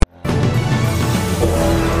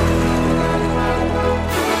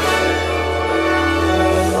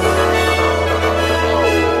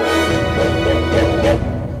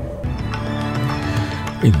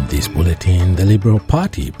Liberal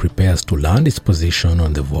Party prepares to land its position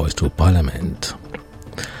on the voice to Parliament.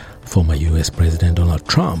 Former US President Donald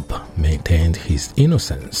Trump maintained his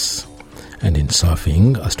innocence. And in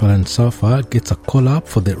surfing, Australian surfer gets a call-up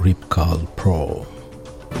for the Rip Curl Pro.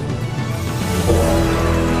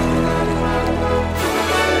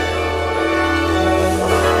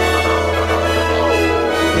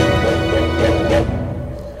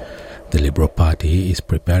 The Liberal Party is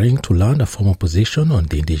preparing to land a formal position on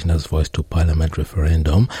the Indigenous Voice to Parliament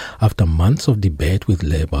referendum after months of debate with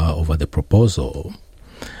Labor over the proposal.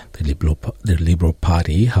 The Liberal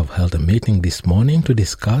Party have held a meeting this morning to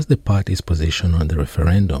discuss the party's position on the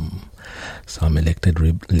referendum. Some elected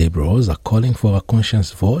Liberals are calling for a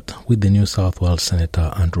conscience vote, with the New South Wales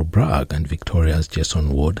Senator Andrew Bragg and Victoria's Jason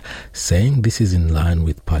Wood saying this is in line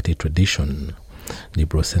with party tradition.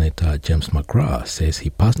 Liberal Senator James McGrath says he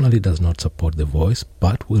personally does not support the voice,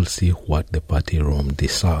 but will see what the party room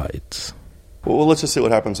decides. Well, let's just see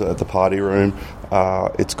what happens at the party room.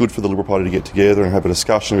 It's good for the Liberal Party to get together and have a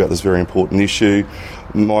discussion about this very important issue.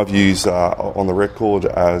 My views are on the record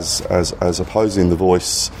as opposing the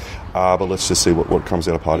voice, but let's just see what comes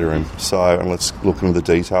out of party room. And let's look into the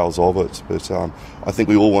details of it. But I think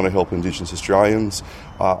we all want to help Indigenous Australians.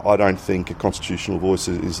 I don't think a constitutional voice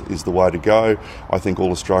is the way to go. I think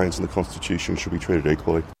all Australians in the Constitution should be treated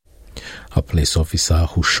equally. A police officer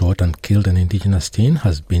who shot and killed an Indigenous teen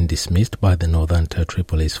has been dismissed by the Northern Territory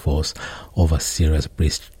Police Force over serious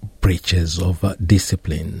breaches of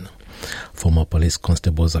discipline. Former Police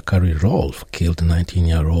Constable Zachary Rolfe killed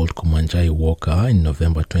 19-year-old Kumanjai Walker in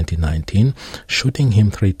November 2019, shooting him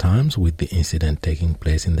 3 times, with the incident taking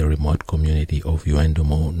place in the remote community of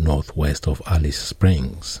Yuendumu, northwest of Alice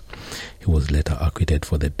Springs. He was later acquitted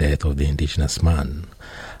for the death of the Indigenous man.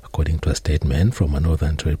 According to a statement from a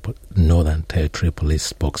Northern Territory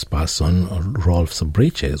Police spokesperson, Rolfe's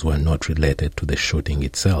breaches were not related to the shooting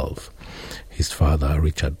itself. His father,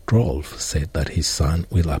 Richard Rolfe, said that his son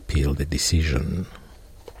will appeal the decision.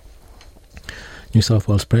 New South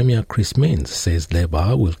Wales Premier Chris Minns says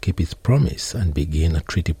Labor will keep its promise and begin a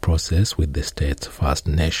treaty process with the state's First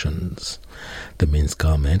Nations. The Minns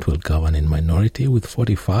government will govern in minority with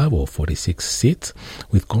 45 or 46 seats,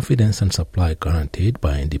 with confidence and supply guaranteed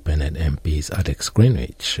by independent MPs Alex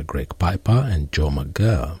Greenwich, Greg Piper and Joe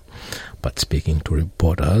McGirr. But speaking to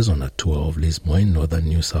reporters on a tour of Lismore in northern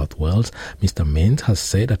New South Wales, Mr. Minns has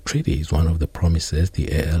said a treaty is one of the promises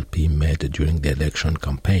the ALP made during the election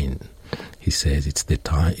campaign. He says it's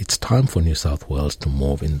time for New South Wales to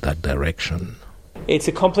move in that direction. It's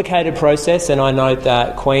a complicated process, and I know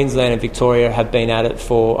that Queensland and Victoria have been at it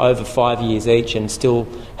for over 5 years each and still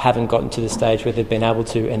haven't gotten to the stage where they've been able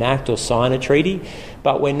to enact or sign a treaty.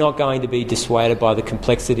 But we're not going to be dissuaded by the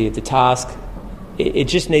complexity of the task. It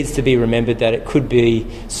just needs to be remembered that it could be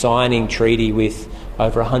signing treaty with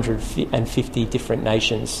over 150 different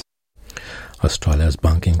nations. Australia's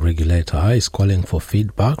banking regulator is calling for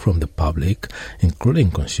feedback from the public,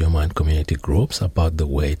 including consumer and community groups, about the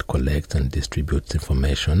way it collects and distributes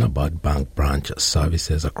information about bank branch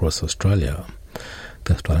services across Australia.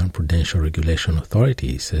 The Australian Prudential Regulation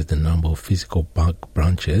Authority says the number of physical bank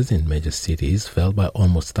branches in major cities fell by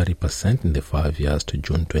almost 30% in the 5 years to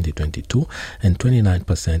June 2022 and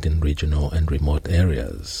 29% in regional and remote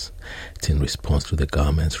areas. It's in response to the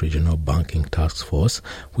government's Regional Banking Task Force,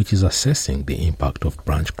 which is assessing the impact of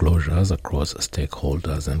branch closures across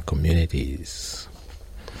stakeholders and communities.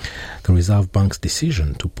 The Reserve Bank's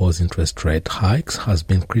decision to pause interest rate hikes has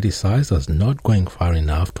been criticized as not going far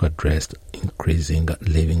enough to address increasing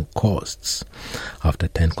living costs. After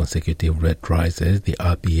 10 consecutive rate rises, the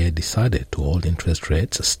RBA decided to hold interest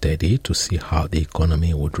rates steady to see how the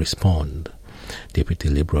economy would respond. Deputy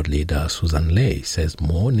Liberal leader Susan Ley says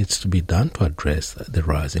more needs to be done to address the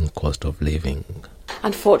rising cost of living.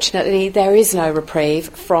 Unfortunately, there is no reprieve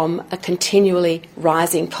from a continually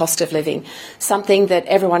rising cost of living, something that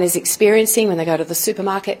everyone is experiencing when they go to the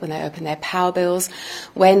supermarket, when they open their power bills,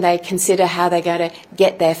 when they consider how they're going to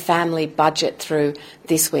get their family budget through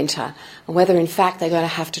this winter, and whether in fact they're going to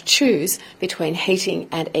have to choose between heating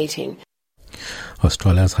and eating.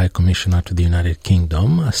 Australia's High Commissioner to the United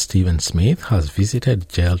Kingdom, Stephen Smith, has visited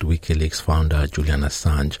jailed WikiLeaks founder Julian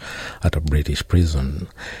Assange at a British prison.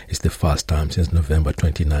 It's the first time since November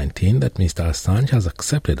 2019 that Mr. Assange has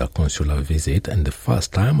accepted a consular visit, and the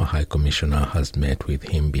first time a High Commissioner has met with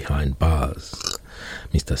him behind bars.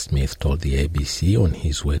 Mr. Smith told the ABC on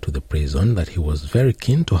his way to the prison that he was very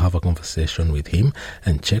keen to have a conversation with him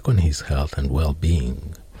and check on his health and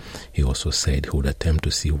well-being. He also said he would attempt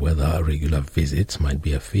to see whether regular visits might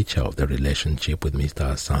be a feature of the relationship with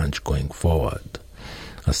Mr. Assange going forward.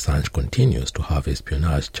 Assange continues to have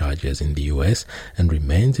espionage charges in the US and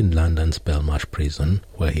remains in London's Belmarsh prison,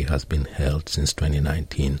 where he has been held since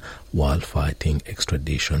 2019 while fighting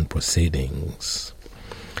extradition proceedings.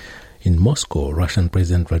 In Moscow, Russian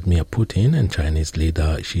President Vladimir Putin and Chinese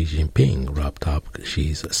leader Xi Jinping wrapped up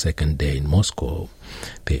Xi's second day in Moscow.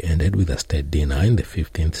 They ended with a state dinner in the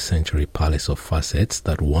 15th century Palace of Facets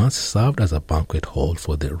that once served as a banquet hall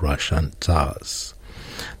for the Russian Tsars.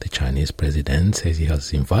 The Chinese president says he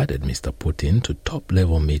has invited Mr. Putin to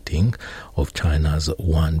top-level meeting of China's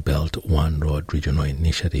One Belt, One Road regional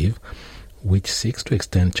initiative, which seeks to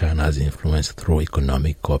extend China's influence through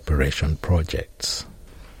economic cooperation projects.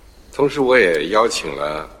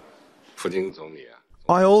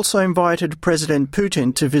 I also invited President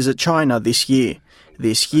Putin to visit China this year.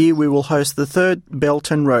 This year we will host the third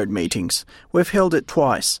Belt and Road meetings. We've held it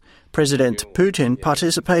twice. President Putin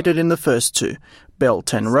participated in the first two.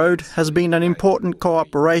 Belt and Road has been an important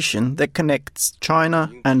cooperation that connects China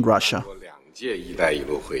and Russia.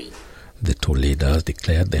 The two leaders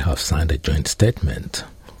declared they have signed a joint statement.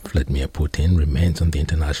 Vladimir Putin remains on the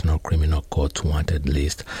International Criminal Court's wanted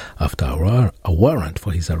list after a warrant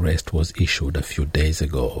for his arrest was issued a few days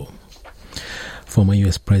ago. Former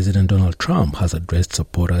U.S. President Donald Trump has addressed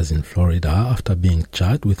supporters in Florida after being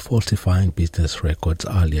charged with falsifying business records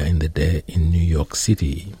earlier in the day in New York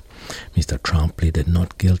City. Mr. Trump pleaded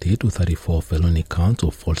not guilty to 34 felony counts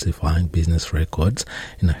of falsifying business records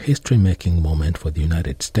in a history-making moment for the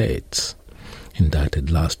United States. Indicted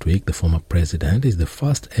last week, the former president is the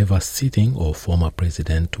first ever sitting or former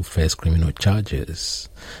president to face criminal charges.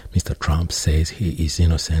 Mr. Trump says he is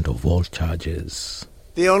innocent of all charges.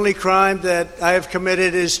 The only crime that I have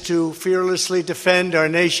committed is to fearlessly defend our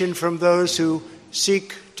nation from those who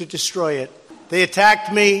seek to destroy it. They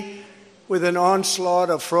attacked me with an onslaught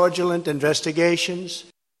of fraudulent investigations.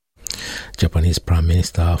 Japanese Prime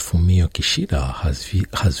Minister Fumio Kishida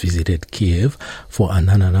has visited Kiev for an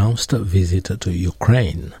unannounced visit to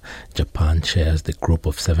Ukraine. Japan shares the group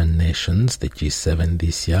of 7 nations, the G7,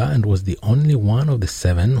 this year, and was the only one of the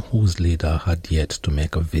 7 whose leader had yet to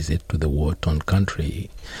make a visit to the war-torn country.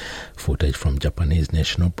 Footage from Japanese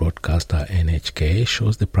national broadcaster NHK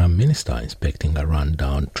shows the Prime Minister inspecting a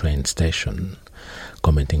run-down train station.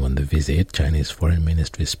 Commenting on the visit, Chinese Foreign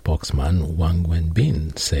Ministry spokesman Wang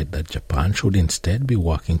Wenbin said that Japan should instead be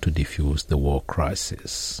working to defuse the war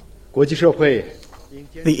crisis.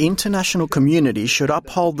 The international community should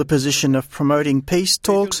uphold the position of promoting peace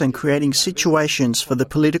talks and creating situations for the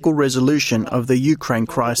political resolution of the Ukraine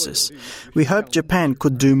crisis. We hope Japan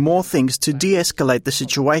could do more things to de-escalate the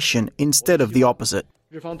situation instead of the opposite.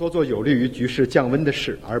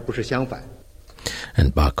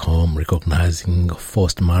 And back home, recognizing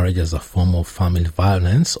forced marriage as a form of family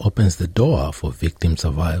violence opens the door for victim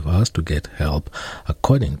survivors to get help,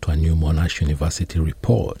 according to a new Monash University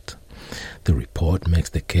report. The report makes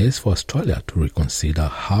the case for Australia to reconsider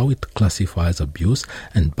how it classifies abuse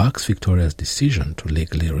and backs Victoria's decision to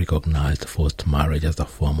legally recognize forced marriage as a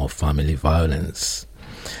form of family violence.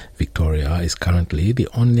 Victoria is currently the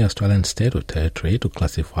only Australian state or territory to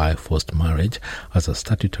classify forced marriage as a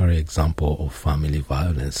statutory example of family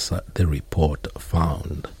violence, the report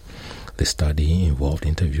found. The study involved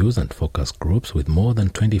interviews and focus groups with more than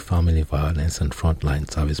 20 family violence and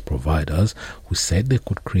frontline service providers who said they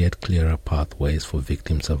could create clearer pathways for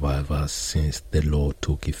victim survivors since the law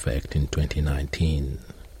took effect in 2019.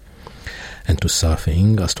 And to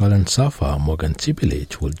surfing, Australian surfer Morgan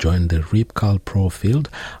Cibilic will join the Rip Curl Pro field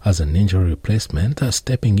as an injury replacement,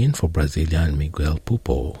 stepping in for Brazilian Miguel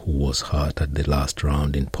Pupo, who was hurt at the last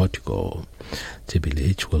round in Portugal.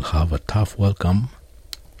 Cibilic will have a tough welcome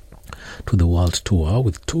to the World Tour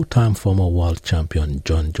with 2-time former world champion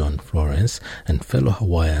John Florence and fellow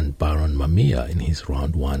Hawaiian Baron Mamiya in his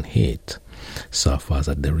round 1 hit. Surfers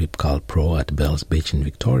at the Rip Curl Pro at Bells Beach in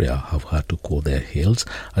Victoria have had to cool their heels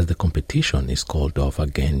as the competition is called off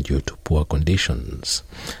again due to poor conditions.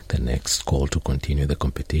 The next call to continue the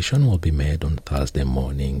competition will be made on Thursday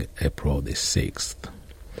morning, April the 6th.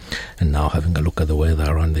 And now having a look at the weather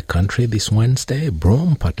around the country this Wednesday: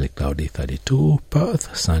 Broome, partly cloudy 32,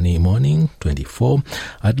 Perth, sunny morning 24,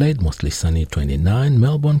 Adelaide, mostly sunny 29,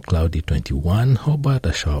 Melbourne, cloudy 21, Hobart,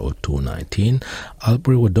 a shower or 2 19,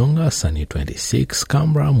 Albury Wodonga, sunny 26,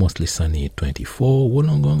 Canberra, mostly sunny 24,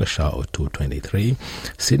 Wollongong, a shower or 2 23,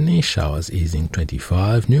 Sydney, showers easing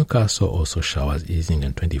 25, Newcastle also showers easing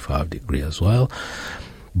and 25 degrees as well,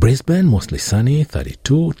 Brisbane, mostly sunny,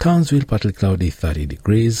 32. Townsville, partly cloudy, 30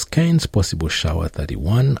 degrees. Cairns, possible shower,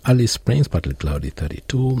 31. Alice Springs, partly cloudy,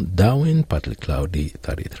 32. Darwin, partly cloudy,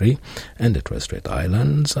 33. And the Torres Strait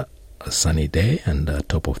Islands, a sunny day and a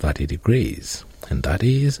top of 30 degrees. And that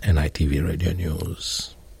is NITV Radio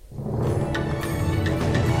News.